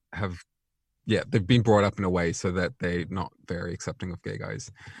like they've been brought up in a way so that they're not very accepting of gay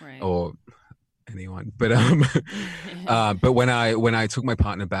guys or anyone. But but when I took my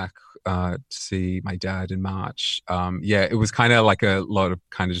partner back to see my dad in March, it was kind of like a lot of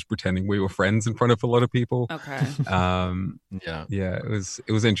kind of just pretending we were friends in front of a lot of people. Okay. It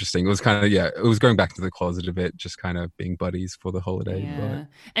was interesting. It was kind of it was going back to the closet a bit, just kind of being buddies for the holiday. Yeah.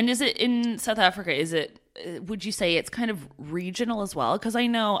 And is it in South Africa? Would you say it's kind of regional as well? Because I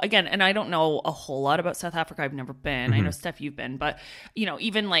know, again, and I don't know a whole lot about South Africa. I've never been. I know, Steph, you've been. But,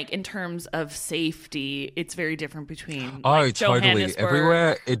 even like in terms of safety, it's very different between like, totally. Johannesburg.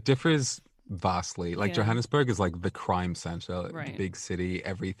 Everywhere, it differs vastly. Like Johannesburg is like the crime center, the big city,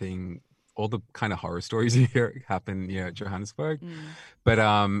 everything. All the kind of horror stories you hear happen at Johannesburg. But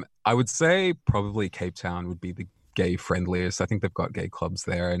I would say probably Cape Town would be the gay friendliest. I think they've got gay clubs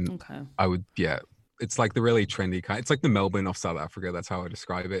there. And I would, it's like the really trendy kind. It's like the Melbourne of South Africa. That's how I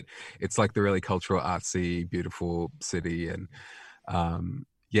describe it. It's like the really cultural, artsy, beautiful city. And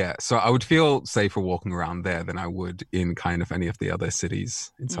yeah, so I would feel safer walking around there than I would in kind of any of the other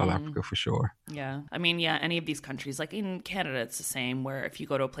cities in South Africa for sure. Yeah. I mean, yeah, any of these countries, like in Canada, it's the same, where if you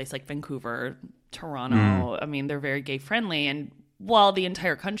go to a place like Vancouver, Toronto, I mean, they're very gay friendly. And while the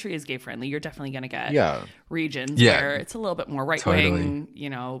entire country is gay friendly, you're definitely going to get regions where it's a little bit more right wing, you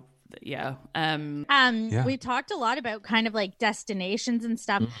know. Yeah. We've talked a lot about kind of like destinations and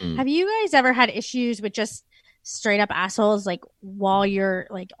stuff. Have you guys ever had issues with just straight up assholes, like while you're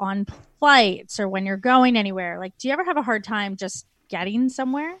like on flights or when you're going anywhere? Like, do you ever have a hard time just getting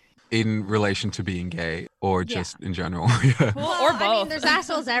somewhere? In relation to being gay or just in general? Well, or both. I mean, there's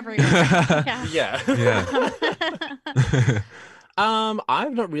assholes everywhere.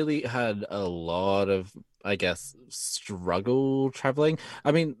 I've not really had a lot of, I guess, struggle traveling.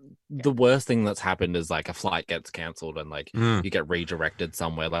 I mean, the worst thing that's happened is like a flight gets cancelled and like you get redirected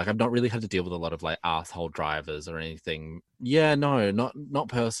somewhere. Like I've not really had to deal with a lot of like asshole drivers or anything. Yeah, no, not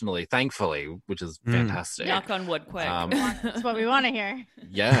personally, thankfully, which is fantastic. Knock on wood, quick. That's what we want to hear.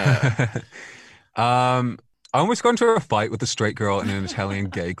 Yeah. I almost got into a fight with a straight girl in an Italian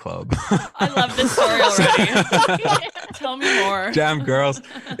gay club. I love this story already. Tell me more. Damn girls.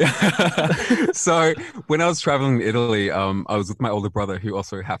 So when I was traveling in Italy, I was with my older brother who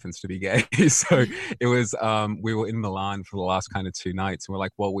also happens to be gay. So it was, we were in Milan for the last kind of 2 nights. And we're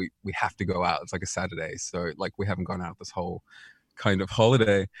like, well, we have to go out. It's like a Saturday. So like we haven't gone out this whole kind of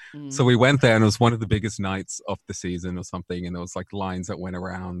holiday. So we went there and it was one of the biggest nights of the season or something. And there was like lines that went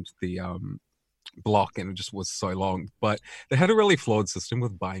around the block and it just was so long, but they had a really flawed system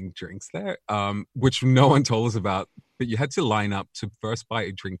with buying drinks there, which no one told us about. But you had to line up to first buy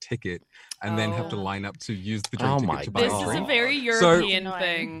a drink ticket and then have to line up to use the drink ticket to buy a drink. This is a very European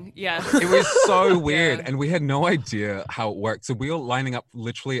thing. Yes. It was so weird and we had no idea how it worked. So we were lining up,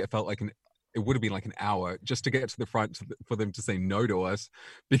 literally it felt like it would have been like an hour just to get to the front for them to say no to us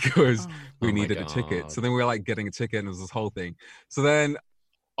because we needed a ticket. So then we were like getting a ticket and it was this whole thing. So then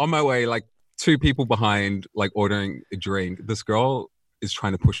on my way, like 2 people behind, like ordering a drink, this girl is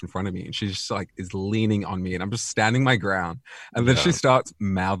trying to push in front of me and she just like is leaning on me and I'm just standing my ground. And then she starts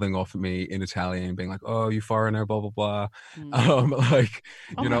mouthing off at me in Italian, being like, oh, you foreigner, blah, blah, blah. Like,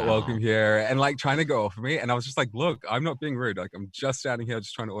 you're not welcome here. And like trying to go off of me. And I was just like, look, I'm not being rude. Like, I'm just standing here,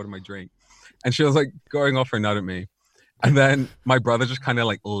 just trying to order my drink. And she was like going off her nut at me. And then my brother just kind of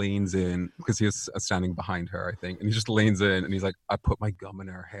like leans in because he was standing behind her, I think. And he just leans in and he's like, I put my gum in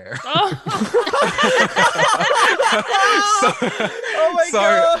her hair. Oh my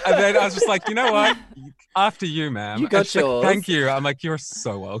God. And then I was just like, you know what? After you, ma'am. You got yours. Like, thank you. I'm like, you're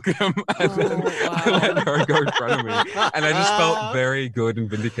so welcome. And then I let her go in front of me. And I just felt very good and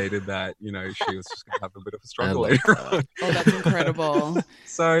vindicated that, you know, she was just going to have a bit of a struggle later on. Oh, that's incredible.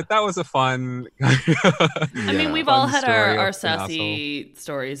 So that was a fun... I mean, we've all had our sassy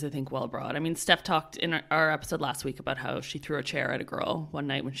stories, I think, well brought. I mean, Steph talked in our episode last week about how she threw a chair at a girl one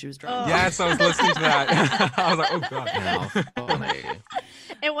night when she was drunk. Yes, I was listening to that. I was like, oh, God. How funny.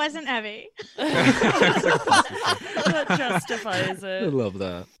 It wasn't heavy. That justifies it. I love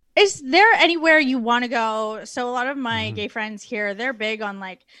that. Is there anywhere you want to go? So a lot of my gay friends here, they're big on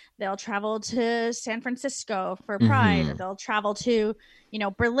like, they'll travel to San Francisco for Pride. Or they'll travel to, you know,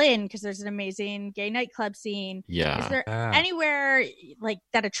 Berlin because there's an amazing gay nightclub scene. Yeah. Is there anywhere like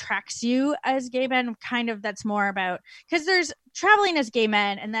that attracts you as gay men? Kind of that's more about, because there's traveling as gay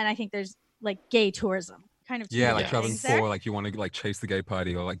men. And then I think there's like gay tourism. Kind of like traveling for like you want to like chase the gay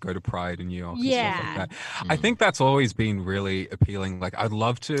party or like go to Pride in New York and stuff like that. I think that's always been really appealing. Like I'd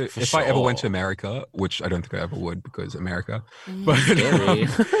love to if I ever went to America, which I don't think I ever would because America. But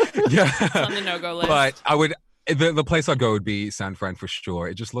It's on the no-go list. But I would the place I'd go would be San Fran for sure.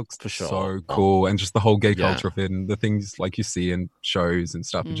 It just looks so cool and just the whole gay culture of it and the things like you see in shows and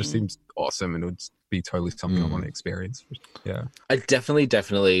stuff. It just seems awesome and it would be totally something I want to experience. Yeah. I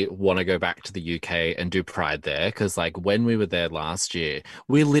definitely want to go back to the UK and do Pride there because like when we were there last year,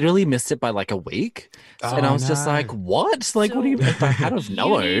 we literally missed it by like a week. And I was just like, what? Like, what do you, if I had have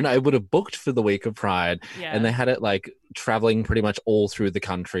known, I would have booked for the week of Pride. Yeah. And they had it like traveling pretty much all through the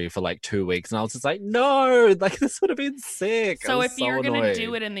country for like 2 weeks. And I was just like, no, like this would have been sick. So if you're going to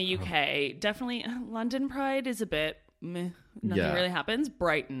do it in the UK, definitely London Pride is a bit meh. Nothing really happens.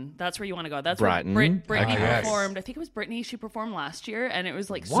 Brighton, that's where you want to go. That's Brighton. Where Brittany performed. I think it was Brittany. She performed last year, and it was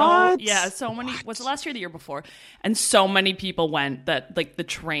like so many. Was it last year or the year before? And so many people went that like the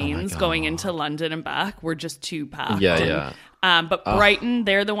trains going into London and back were just too packed. But Brighton,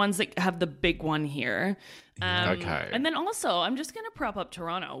 they're the ones that have the big one here. Okay. And then also, I'm just going to prop up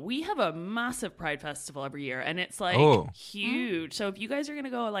Toronto. We have a massive Pride Festival every year, and it's like huge. So if you guys are going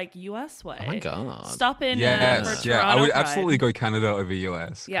to go like US way, Oh my God. stop in for Yes, Toronto I would Pride. absolutely go Canada over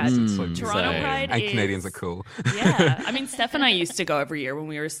US. Yeah, it's like Toronto same. Pride and is, Canadians are cool. Yeah, I mean, Steph and I used to go every year when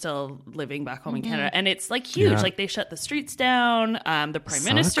we were still living back home in Canada, and it's like huge. Yeah. Like they shut the streets down. The Prime So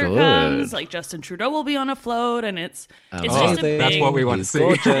Minister good. comes. Like Justin Trudeau will be on a float, and it's just a big. That's what we want to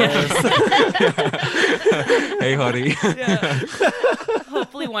see. Hey, honey. Yeah.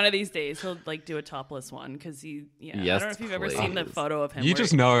 Hopefully one of these days he'll like do a topless one because he. Yeah, I Yes, don't know if you've ever seen the please. photo of him. You where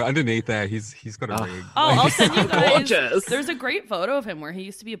just he- know underneath there, he's got a rig. Oh, I'll send you guys. Gorgeous. There's a great photo of him where he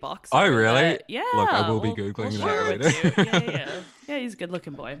used to be a boxer. Oh, really? Yeah. Look, I will be we'll Googling share that it with you. Yeah, he's a good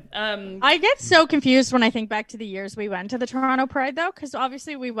looking boy. I get so confused when I think back to the years we went to the Toronto Pride, though, because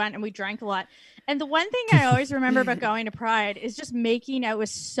obviously we went and we drank a lot. And the one thing I always remember about going to Pride is just making out with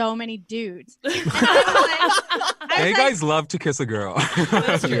so many dudes. And I was Hey, like, guys love to kiss a girl.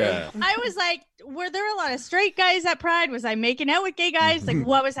 Yeah. I was like, were there a lot of straight guys at Pride? Was I making out with gay guys? Like,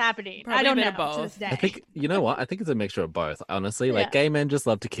 what was happening? Probably I don't a know bit of to this both. day. I think, you know what? I think it's a mixture of both, honestly. Like, Yeah. gay men just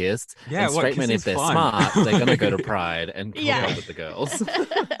love to kiss. Yeah, and what, straight men, if kissing's they're fun. smart, they're going to go to Pride and hook Yeah. up with the girls.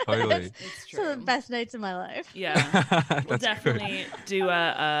 Totally. It's Some of the best nights of my life. Yeah, we'll That's definitely do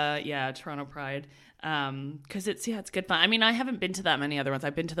a Toronto Pride because it's good fun. I mean, I haven't been to that many other ones.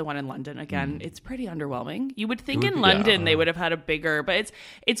 I've been to the one in London. Again, it's pretty underwhelming. You would think in London they would have had a bigger, but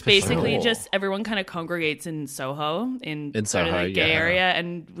it's basically sure. just everyone kind of congregates in Soho in sort of Soho, the gay yeah. area,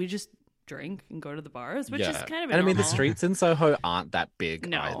 and we just drink and go to the bars, which is kind of And I mean, the normal. streets in Soho aren't that big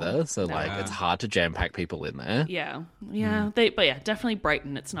No, either. So, no. like, it's hard to jam pack people in there. Yeah, but yeah, definitely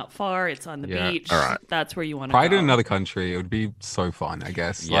Brighton. It's not far. It's on the Yeah. beach. All right. That's where you want to Pride go. in another country, it would be so fun, I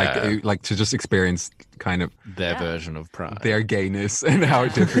guess. Yeah. Like to just experience kind of Their version of Pride. their gayness and how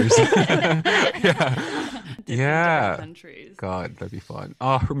it differs. Different countries. God, that'd be fun.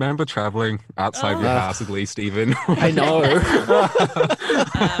 Oh, remember traveling outside your house at least, even. I know.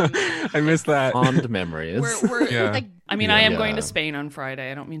 I miss that. Fond memories. We're Yeah. Like, I mean, I am Yeah. going to Spain on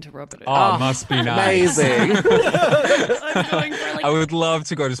Friday. I don't mean to rub it in. Oh, must be nice. Amazing. I'm going for like I would love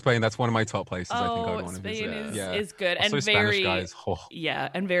to go to Spain. That's one of my top places I think I would want to Spain visit. is good Also, and Spanish very guys. Oh. yeah,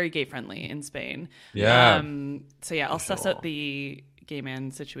 and very gay friendly in Spain. Yeah. So yeah, I'll suss out the gay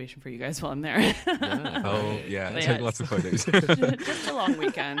man situation for you guys while I'm there. Oh, yeah. But Take yeah, lots of photos. Just a long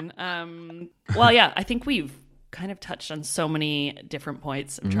weekend. Well, yeah, I think we've kind of touched on so many different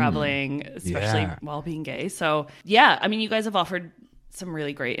points of traveling, especially Yeah. while being gay. So yeah, I mean, you guys have offered some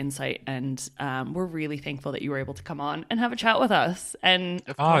really great insight, and we're really thankful that you were able to come on and have a chat with us. And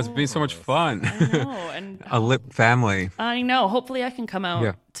Oh, it's been so much fun. I know, and A lip family. I know. Hopefully, I can come out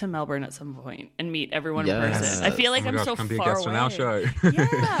Yeah. to Melbourne at some point and meet everyone Yes. in person. I feel like Oh my I'm gosh, so come be a far guest away. on our show.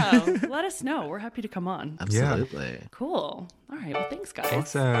 Yeah, let us know. We're happy to come on. Absolutely. Cool. All right. Well, thanks, guys.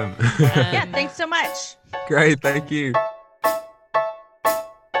 Awesome. yeah, thanks so much. Great. Thank you.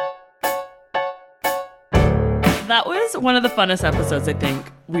 That was one of the funnest episodes I think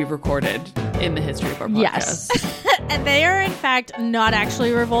we've recorded in the history of our podcast. Yes. And they are, in fact, not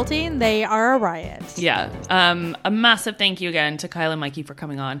actually revolting. They are a riot. Yeah. A massive thank you again to Kyle and Mikey for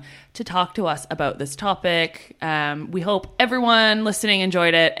coming on to talk to us about this topic. We hope everyone listening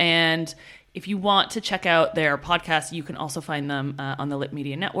enjoyed it. And if you want to check out their podcast, you can also find them on the Lip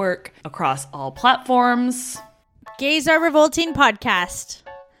Media Network across all platforms. Gays Are Revolting podcast.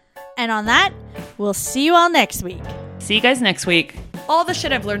 And on that, we'll see you all next week. See you guys next week. All the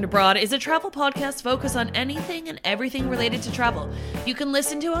Shit I've Learned Abroad is a travel podcast focused on anything and everything related to travel. You can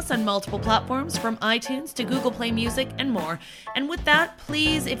listen to us on multiple platforms from iTunes to Google Play Music and more. And with that,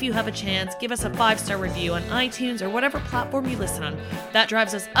 please, if you have a chance, give us a 5-star review on iTunes or whatever platform you listen on. That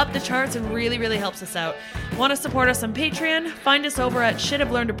drives us up the charts and really, really helps us out. Want to support us on Patreon? Find us over at Shit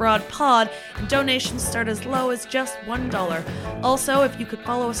I've Learned Abroad Pod, and donations start as low as just $1. Also, if you could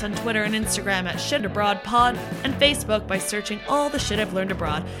follow us on Twitter and Instagram at Shit Abroad Pod and Facebook by searching all the Shit I've Learned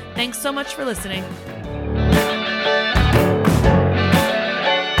Abroad. Thanks so much for listening.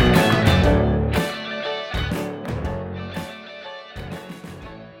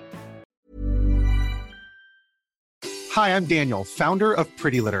 Hi, I'm Daniel, founder of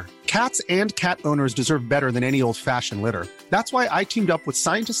Pretty Litter. Cats and cat owners deserve better than any old-fashioned litter. That's why I teamed up with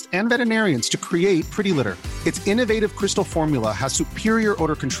scientists and veterinarians to create Pretty Litter. Its innovative crystal formula has superior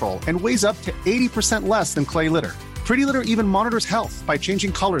odor control and weighs up to 80% less than clay litter. Pretty Litter even monitors health by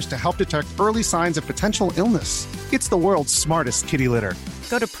changing colors to help detect early signs of potential illness. It's the world's smartest kitty litter.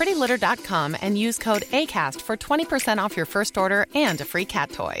 Go to prettylitter.com and use code ACAST for 20% off your first order and a free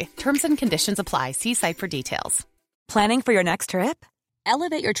cat toy. Terms and conditions apply. See site for details. Planning for your next trip?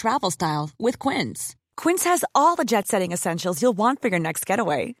 Elevate your travel style with Quince. Quince has all the jet-setting essentials you'll want for your next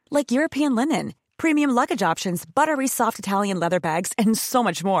getaway, like European linen, premium luggage options, buttery soft Italian leather bags, and so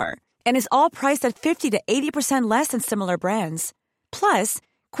much more. And is all priced at 50 to 80% less than similar brands. Plus,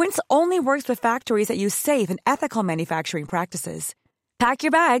 Quince only works with factories that use safe and ethical manufacturing practices. Pack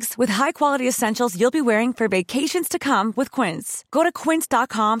your bags with high-quality essentials you'll be wearing for vacations to come with Quince. Go to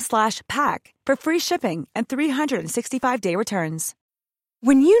quince.com/pack for free shipping and 365-day returns.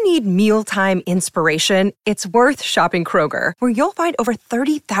 When you need mealtime inspiration, it's worth shopping Kroger, where you'll find over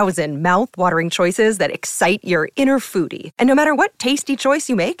 30,000 mouth-watering choices that excite your inner foodie. And no matter what tasty choice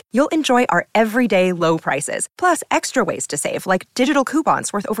you make, you'll enjoy our everyday low prices, plus extra ways to save, like digital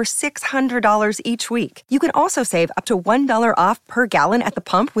coupons worth over $600 each week. You can also save up to $1 off per gallon at the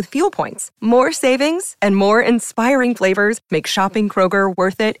pump with fuel points. More savings and more inspiring flavors make shopping Kroger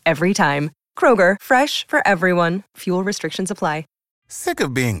worth it every time. Kroger, fresh for everyone. Fuel restrictions apply. Sick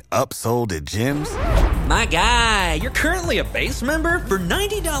of being upsold at gyms? My guy, you're currently a base member? For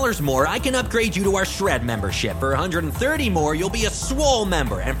 $90 more, I can upgrade you to our Shred membership. For $130 more, you'll be a Swole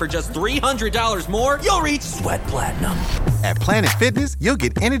member. And for just $300 more, you'll reach Sweat Platinum. At Planet Fitness, you'll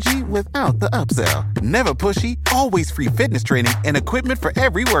get energy without the upsell. Never pushy, always free fitness training and equipment for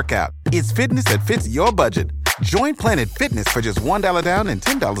every workout. It's fitness that fits your budget. Join Planet Fitness for just $1 down and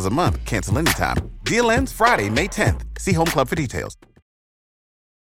 $10 a month. Cancel anytime. Deal ends Friday, May 10th. See Home Club for details.